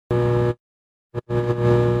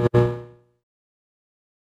Good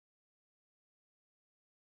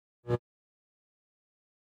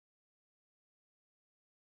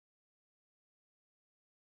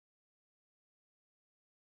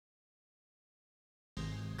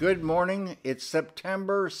morning. It's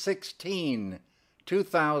September 16,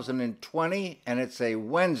 2020, and it's a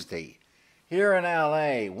Wednesday. Here in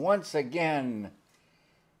LA, once again,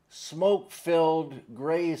 smoke-filled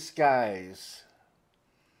gray skies.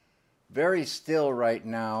 Very still right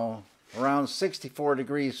now, around 64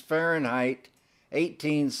 degrees Fahrenheit,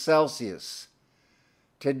 18 Celsius.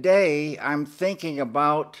 Today, I'm thinking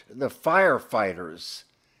about the firefighters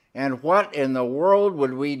and what in the world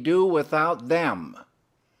would we do without them?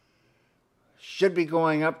 Should be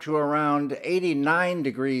going up to around 89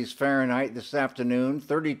 degrees Fahrenheit this afternoon,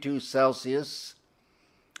 32 Celsius.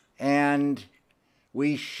 And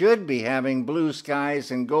we should be having blue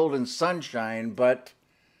skies and golden sunshine, but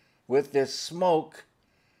with this smoke,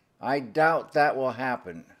 I doubt that will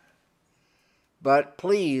happen. But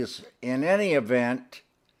please, in any event,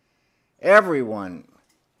 everyone,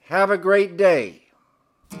 have a great day.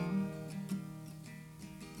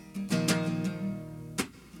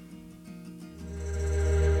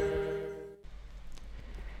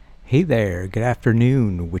 Hey there, good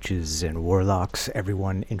afternoon, witches and warlocks,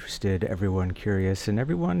 everyone interested, everyone curious, and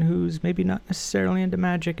everyone who's maybe not necessarily into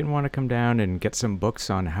magic and want to come down and get some books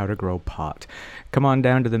on how to grow pot. Come on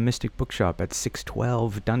down to the Mystic Bookshop at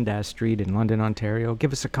 612 Dundas Street in London, Ontario.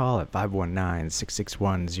 Give us a call at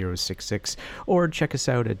 519-661-066 or check us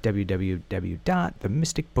out at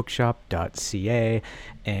www.themysticbookshop.ca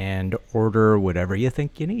and order whatever you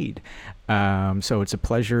think you need. So it's a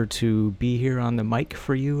pleasure to be here on the mic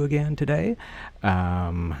for you again today.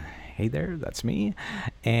 Hey there, that's me.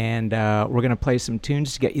 And we're going to play some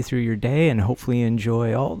tunes to get you through your day and hopefully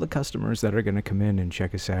enjoy all the customers that are going to come in and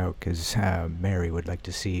check us out because Mary would like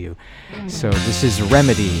to see you. So this is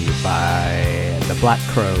Remedy by the Black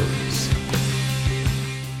Crowes.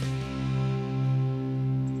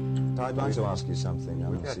 I'd like to ask you something.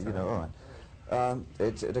 All right.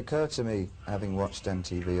 It occurred to me, having watched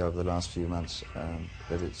MTV over the last few months,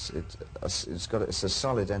 that it's a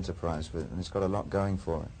solid enterprise and it's got a lot going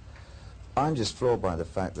for it. I'm just floored by the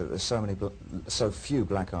fact that there's so few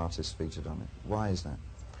black artists featured on it. Why is that?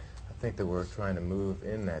 I think that we're trying to move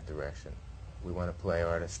in that direction. We want to play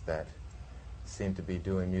artists that seem to be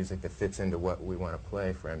doing music that fits into what we want to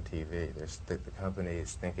play for MTV. The company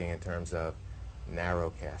is thinking in terms of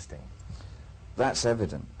narrow casting. That's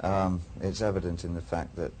evident. It's evident in the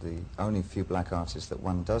fact that the only few black artists that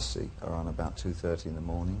one does see are on about 2:30 in the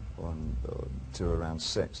morning or to around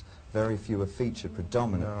 6. Very few are featured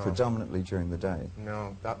predominantly during the day.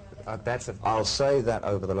 No, that's a... I'll say that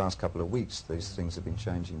over the last couple of weeks these things have been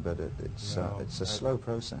changing, but it's a slow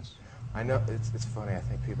process. I know, it's funny, I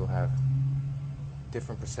think people have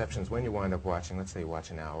different perceptions when you wind up watching, let's say you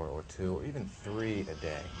watch an hour or 2 or even 3 a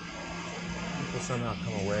day. People somehow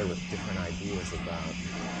come away with different ideas about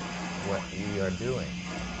what we are doing.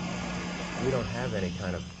 We don't have any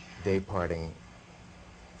kind of day parting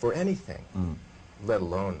for anything, let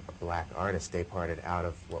alone a black artist day parted out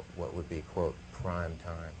of what would be, quote, prime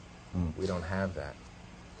time. We don't have that.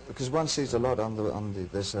 Because one sees a lot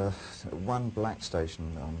there's one black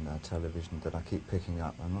station on television that I keep picking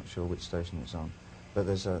up. I'm not sure which station it's on. But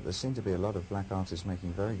there seem to be a lot of black artists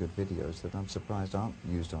making very good videos that I'm surprised aren't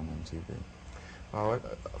used on MTV. Well,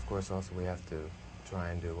 of course, also we have to try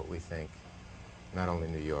and do what we think not only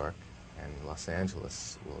New York and Los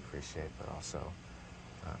Angeles will appreciate, but also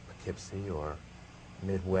Poughkeepsie or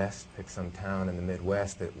Midwest. Pick some town in the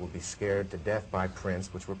Midwest that will be scared to death by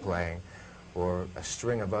Prince, which we're playing, or a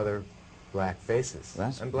string of other black faces.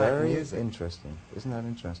 That's and black very music. Interesting. Isn't that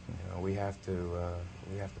interesting? You know, we have to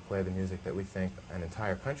play the music that we think an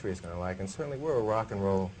entire country is going to like, and certainly we're a rock and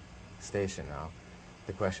roll station now.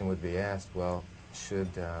 The question would be asked, well, since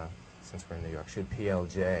we're in New York, should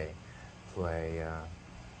PLJ play,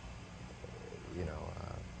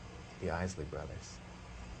 the Isley Brothers?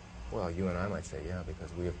 Well, you and I might say, yeah,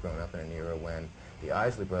 because we have grown up in an era when the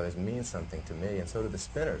Isley Brothers mean something to me, and so do the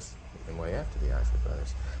Spinners, even way after the Isley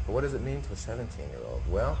Brothers. But what does it mean to a 17-year-old?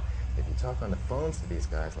 Well, if you talk on the phones to these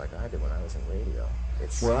guys like I did when I was in radio,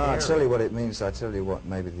 it's Well, scary. I'll tell you what it means. I'll tell you what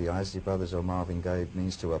maybe the Isley Brothers or Marvin Gaye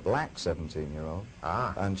means to a black 17-year-old.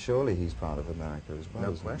 Ah. And surely he's part of America as well.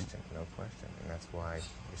 No isn't question, no question. And that's why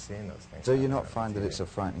you're seeing those things. Do you happen not on find that TV. it's a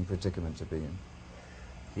frightening predicament to be in?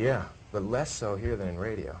 Yeah, but less so here than in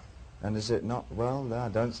radio. And is it not, well, no,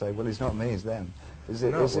 don't say, well, it's not me, it's them. Is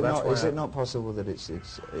it, No, is, well, it that's not, why is I- it not possible that it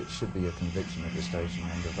should be a conviction of the station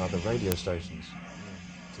and of other radio stations,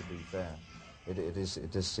 to be fair?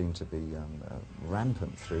 it does seem to be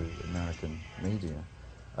rampant through American media.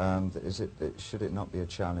 Should it not be a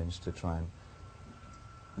challenge to try and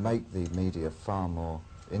make the media far more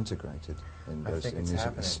integrated in music,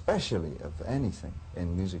 especially of anything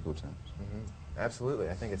in musical terms? Absolutely,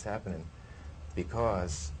 I think it's happening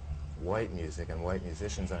because white music and white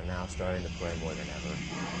musicians are now starting to play more than ever,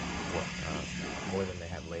 more than they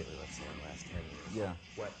have lately, let's say, in the last 10 years. Yeah.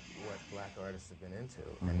 What black artists have been into.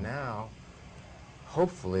 And now,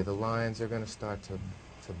 hopefully, the lines are going to start to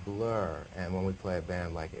blur. And when we play a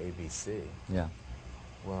band like ABC, yeah,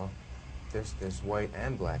 well, there's white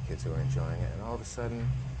and black kids who are enjoying it. And all of a sudden,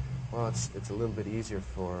 well, it's a little bit easier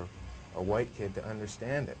for a white kid to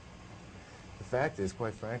understand it. The fact is,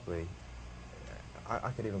 quite frankly,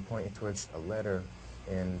 I could even point you towards a letter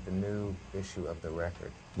in the new issue of The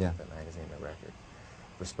Record, the magazine The Record,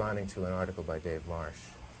 responding to an article by Dave Marsh,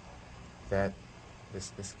 that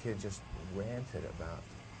this kid just ranted about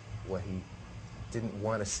what he didn't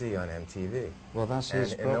want to see on MTV. Well, that's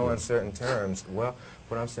his problem. In no uncertain terms. Well,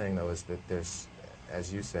 what I'm saying, though, is that there's,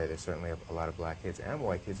 as you say, there's certainly a lot of black kids and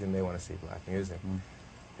white kids who may want to see black music.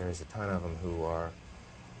 There's a ton of them who are,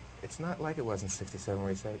 it's not like it was in '67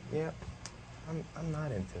 where you said, yeah, I'm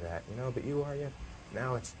not into that, you know, but you are, yeah.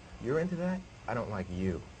 Now it's, you're into that, I don't like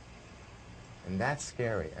you. And that's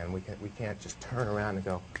scary, and we can't just turn around and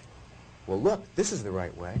go, well, look, this is the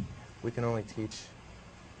right way. We can only teach,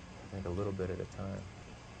 I think, a little bit at a time.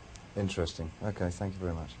 Interesting. Okay, thank you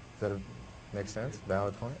very much. Does that make sense?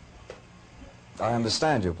 Valid point? I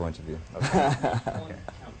understand your point of view. Okay.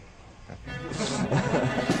 Okay.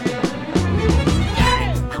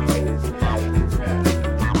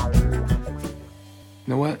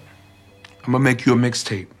 You know what? I'm gonna make you a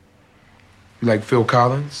mixtape. You like Phil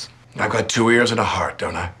Collins? I got 2 ears and a heart,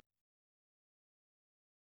 don't I?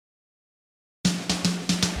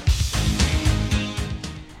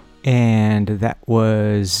 And that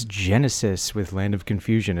was Genesis with Land of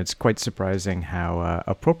Confusion. It's quite surprising how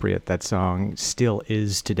appropriate that song still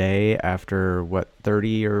is today after,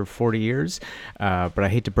 30 or 40 years? But I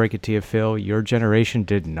hate to break it to you, Phil, your generation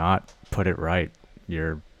did not put it right.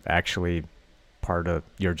 You're actually part of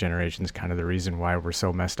your generation's kind of the reason why we're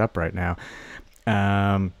so messed up right now.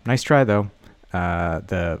 Nice try, though.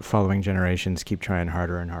 The following generations keep trying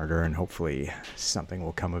harder and harder, and hopefully something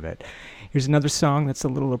will come of it. Here's another song that's a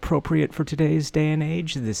little appropriate for today's day and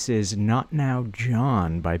age. This is Not Now,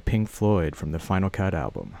 John by Pink Floyd from the Final Cut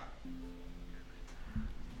album.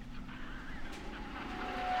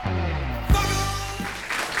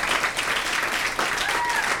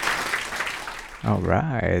 All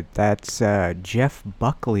right, that's Jeff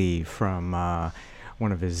Buckley from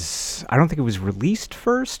one of his, I don't think it was released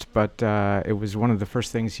first, but it was one of the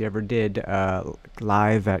first things he ever did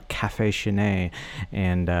live at Cafe Chenet.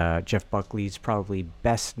 And Jeff Buckley's probably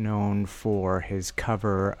best known for his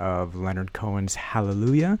cover of Leonard Cohen's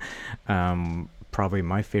Hallelujah. Probably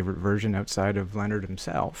my favorite version outside of Leonard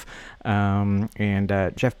himself. And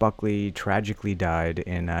Jeff Buckley tragically died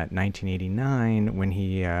in 1989 when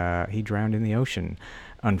he drowned in the ocean,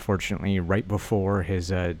 unfortunately, right before his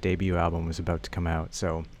debut album was about to come out.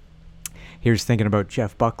 So here's thinking about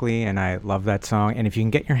Jeff Buckley, and I love that song. And if you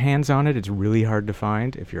can get your hands on it, it's really hard to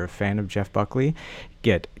find. If you're a fan of Jeff Buckley,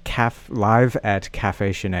 get Live at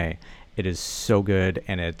Cafe Chenet. It is so good,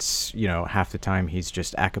 and it's, half the time he's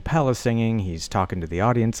just a cappella singing. He's talking to the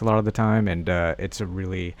audience a lot of the time, and it's a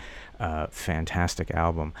really fantastic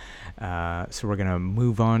album. So we're going to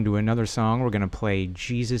move on to another song. We're going to play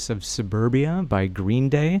Jesus of Suburbia by Green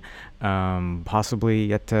Day, possibly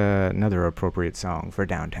yet another appropriate song for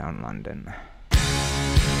downtown London.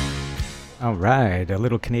 All right, a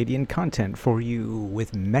little Canadian content for you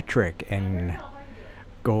with Metric and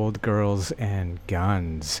Gold Girls and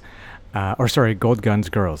Guns. Gold Guns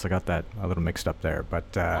Girls. I got that a little mixed up there, but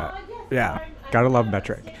yeah, gotta love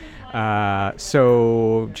Metric.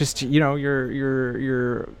 So just,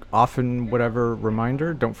 your often whatever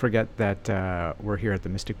reminder, don't forget that we're here at the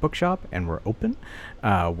Mystic Bookshop and we're open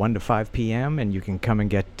 1 to 5 p.m. and you can come and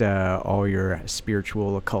get all your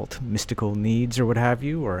spiritual, occult, mystical needs or what have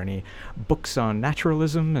you, or any books on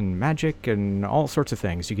naturalism and magic and all sorts of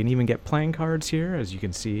things. You can even get playing cards here. As you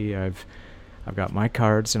can see, I've got my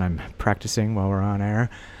cards and I'm practicing while we're on air.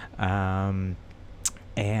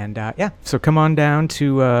 So come on down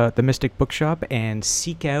to the Mystic Bookshop and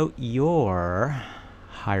seek out your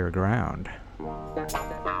higher ground.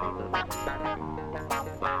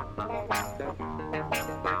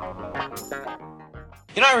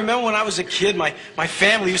 I remember when I was a kid, my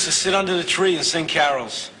family used to sit under the tree and sing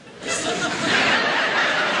carols.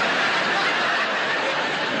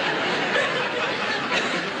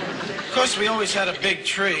 Because, guess we always had a big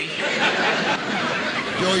tree.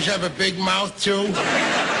 You always have a big mouth, too?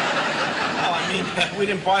 Oh, I mean, we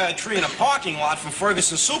didn't buy a tree in a parking lot from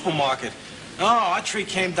Ferguson Supermarket. No, our tree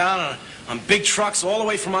came down on big trucks all the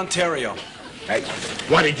way from Ontario. Hey,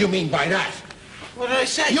 what did you mean by that? What did I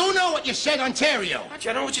say? You know what you said, Ontario. Archie,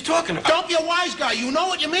 I don't know what you're talking about. Don't be a wise guy. You know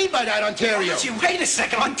what you mean by that, Ontario. Archie, wait a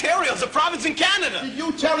second. Ontario's a province in Canada. Did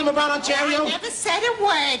you tell him about Ontario? I never said a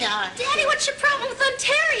word, Art. Daddy, what's your problem with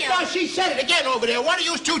Ontario? Well, she said it again over there. What are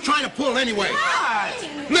you two trying to pull anyway?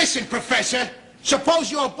 What? Listen, Professor.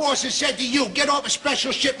 Suppose your boss has said to you, get off a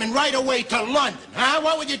special shipment right away to London, huh?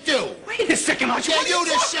 What would you do? Wait a second, Archie. Yeah, What are you you'd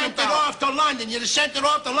have talking sent it about? off to London. You'd have sent it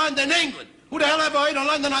off to London, England. Who the hell ever heard of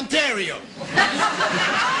London, Ontario?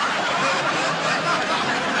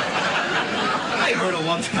 I heard of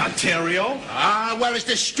London, Ontario. Ah, well, it's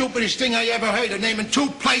the stupidest thing I ever heard of naming two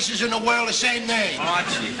places in the world the same name.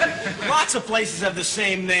 Archie, lots of places have the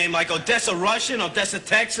same name, like Odessa, Russia, and Odessa,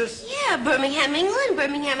 Texas. Yeah, Birmingham, England,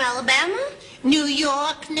 Birmingham, Alabama, New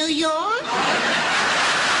York, New York.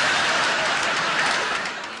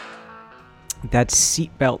 That's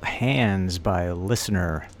Seatbelt Hands by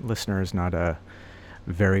Listener. Listener is not a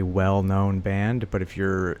very well-known band, but if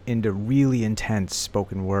you're into really intense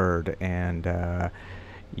spoken word and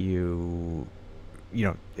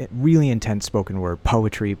really intense spoken word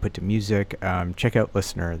poetry put to music, check out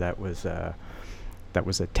Listener. That was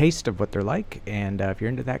a taste of what they're like, and if you're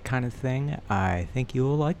into that kind of thing, I think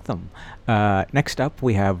you'll like them. Next up,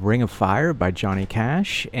 we have Ring of Fire by Johnny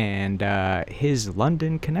Cash, and his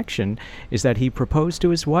London connection is that he proposed to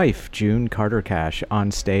his wife, June Carter Cash,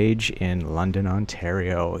 on stage in London,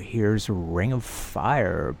 Ontario. Here's Ring of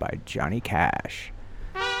Fire by Johnny Cash.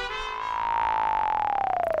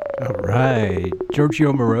 All right,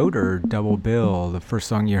 Giorgio Moroder, double bill. The first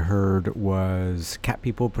song you heard was Cat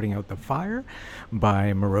People Putting Out the Fire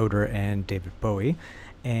by Moroder and David Bowie.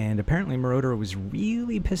 And apparently Moroder was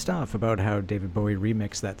really pissed off about how David Bowie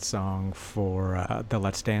remixed that song for the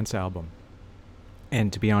Let's Dance album.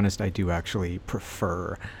 And to be honest, I do actually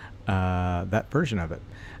prefer that version of it.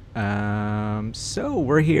 So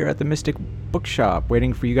we're here at the Mystic Bookshop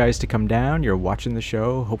waiting for you guys to come down. You're watching the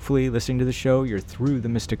show, hopefully listening to the show. You're through the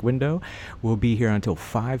Mystic window. We'll be here until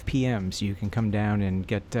 5 p.m. so you can come down and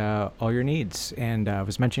get all your needs. And I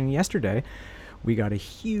was mentioning yesterday, we got a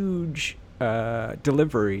huge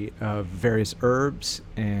delivery of various herbs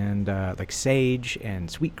and like sage and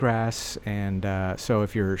sweetgrass, and so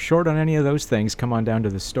if you're short on any of those things, come on down to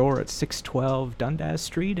the store at 612 Dundas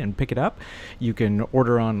Street and pick it up. You can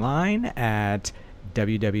order online at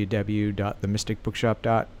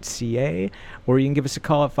www.themysticbookshop.ca, or you can give us a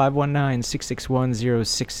call at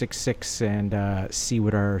 519-661-0666 and see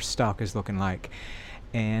what our stock is looking like.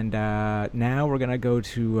 And now we're gonna go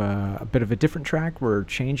to a bit of a different track. We're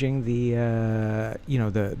changing the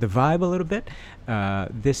the vibe a little bit.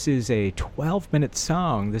 This is a 12-minute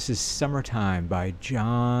song. This is "Summertime" by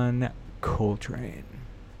John Coltrane.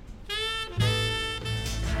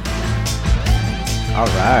 All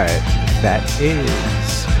right, that is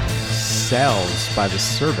 "Cells" by The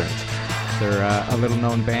Servant. They're a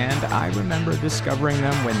little-known band. I remember discovering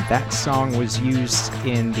them when that song was used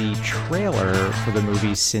in the trailer for the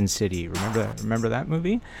movie Sin City. Remember that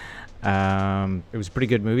movie? It was a pretty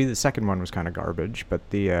good movie. The second one was kind of garbage, but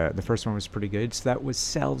the first one was pretty good. So that was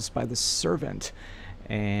 "Cells" by The Servant.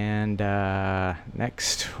 And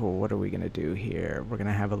next, what are we going to do here? We're going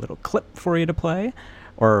to have a little clip for you to play.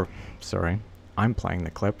 Or, sorry, I'm playing the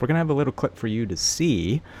clip. We're going to have a little clip for you to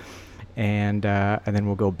see. And then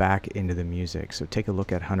we'll go back into the music. So take a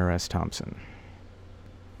look at Hunter S. Thompson.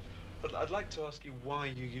 But I'd like to ask you why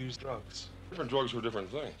you use drugs. Different drugs for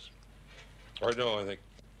different things. Right now, I think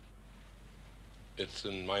it's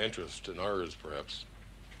in my interest, and ours perhaps,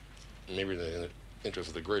 maybe in the interest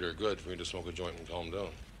of the greater good, for me to smoke a joint and calm down.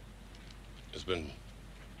 It's been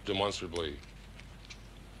demonstrably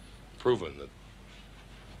proven that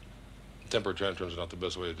temper tantrums are not the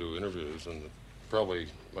best way to do interviews, and probably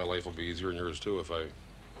my life will be easier and yours too if I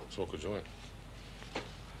smoke a joint.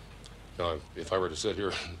 Now, if I were to sit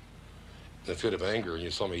here in a fit of anger and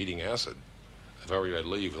you saw me eating acid, if I were you, I'd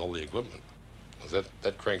leave with all the equipment.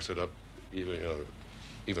 That cranks it up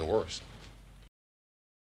even worse.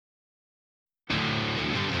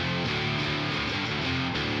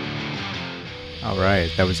 All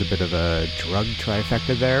right, that was a bit of a drug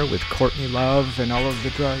trifecta there with Courtney Love and all of the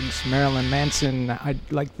drugs. Marilyn Manson, I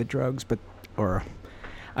like the drugs,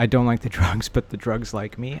 I don't like the drugs, but the drugs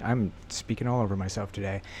like me. I'm speaking all over myself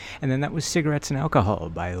today. And then that was Cigarettes and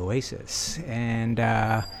Alcohol by Oasis. And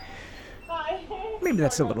maybe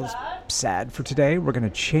that's a little sad for today. We're gonna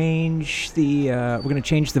change the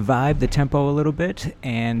vibe, the tempo a little bit,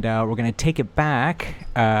 and we're gonna take it back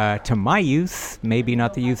to my youth. Maybe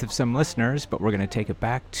not the youth of some listeners, but we're gonna take it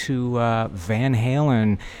back to Van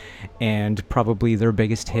Halen and probably their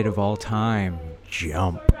biggest hit of all time,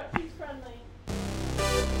 "Jump."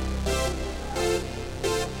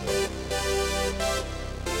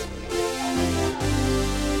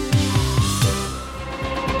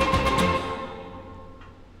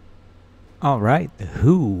 All right, The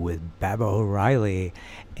Who with Baba O'Reilly.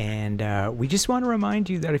 And we just want to remind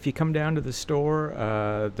you that if you come down to the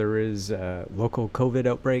store, there is local COVID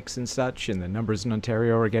outbreaks and such, and the numbers in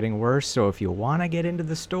Ontario are getting worse. So if you want to get into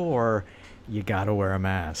the store, you got to wear a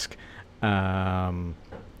mask. Some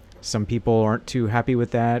people aren't too happy with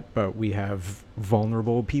that, but we have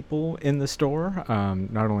vulnerable people in the store,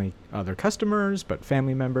 not only other customers, but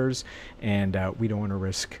family members, and we don't want to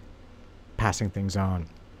risk passing things on.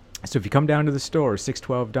 So if you come down to the store,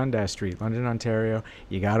 612 Dundas Street, London, Ontario,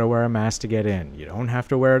 you got to wear a mask to get in. You don't have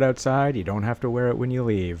to wear it outside. You don't have to wear it when you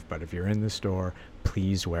leave. But if you're in the store,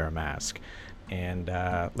 please wear a mask. And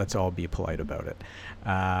let's all be polite about it.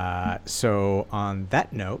 So on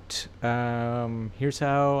that note, here's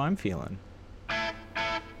how I'm feeling.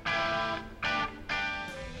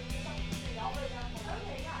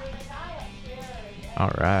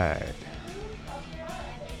 All right.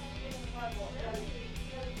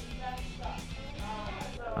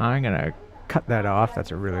 I'm going to cut that off.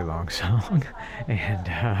 That's a really long song. And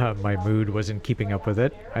my mood wasn't keeping up with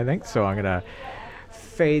it, I think. So I'm going to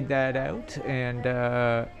fade that out and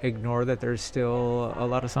ignore that there's still a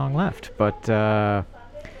lot of song left. But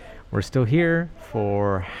we're still here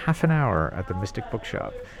for half an hour at the Mystic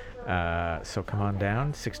Bookshop. So come on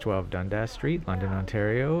down, 612 Dundas Street, London,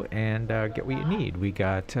 Ontario, and get what you need. We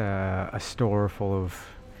got a store full of...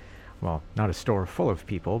 Well, not a store full of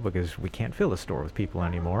people because we can't fill a store with people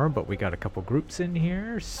anymore, but we got a couple groups in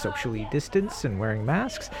here, socially distanced and wearing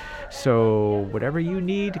masks. So whatever you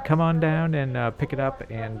need, come on down and pick it up,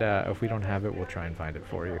 and if we don't have it, we'll try and find it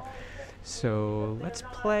for you. So let's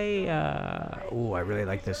play, I really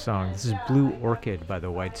like this song. This is Blue Orchid by the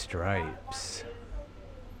White Stripes.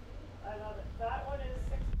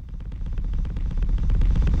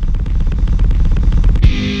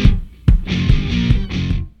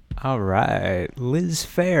 All right, Liz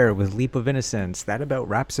Phair with Leap of Innocence. That about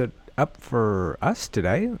wraps it up for us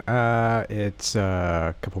today. It's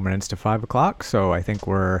a couple minutes to 5 o'clock, so I think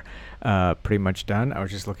we're pretty much done. I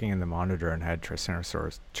was just looking in the monitor and had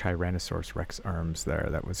Tyrannosaurus Rex arms there.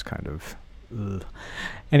 That was kind of... Ugh.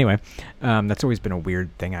 Anyway, that's always been a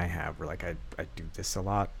weird thing I have, where like I do this a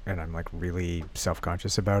lot, and I'm like really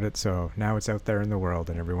self-conscious about it, so now it's out there in the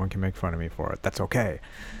world, and everyone can make fun of me for it. That's okay.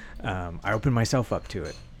 I open myself up to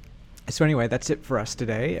it. So anyway, that's it for us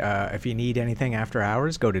today. If you need anything after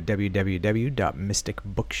hours, go to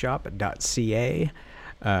www.mysticbookshop.ca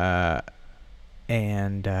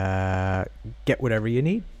and get whatever you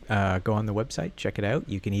need. Go on the website, check it out.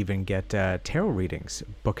 You can even get tarot readings.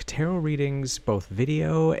 Book tarot readings, both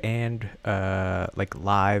video and like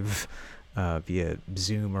live via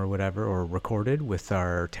Zoom or whatever, or recorded with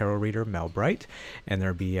our tarot reader, Mel Bright. And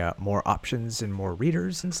there'll be more options and more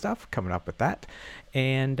readers and stuff coming up with that.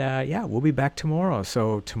 And yeah, we'll be back tomorrow.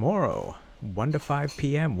 So tomorrow, 1 to 5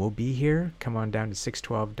 p.m. we'll be here. Come on down to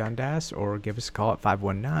 612 Dundas or give us a call at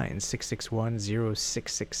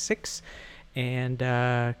 519-661-0666. And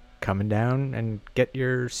coming down and get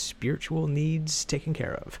your spiritual needs taken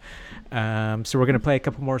care of. So we're going to play a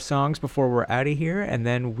couple more songs before we're out of here, and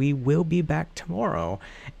then we will be back tomorrow.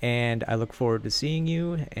 And I look forward to seeing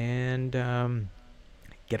you, and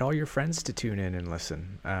get all your friends to tune in and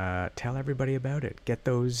listen. Tell everybody about it. Get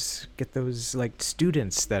those like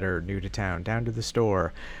students that are new to town down to the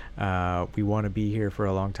store. We want to be here for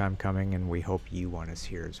a long time coming, and we hope you want us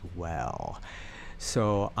here as well.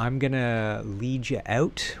 So I'm going to lead you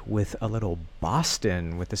out with a little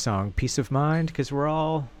Boston with the song Peace of Mind, because we're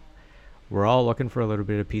all looking for a little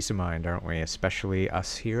bit of peace of mind, aren't we? Especially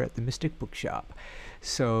us here at the Mystic Bookshop.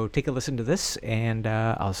 So take a listen to this, and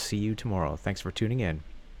I'll see you tomorrow. Thanks for tuning in.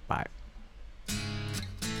 Bye.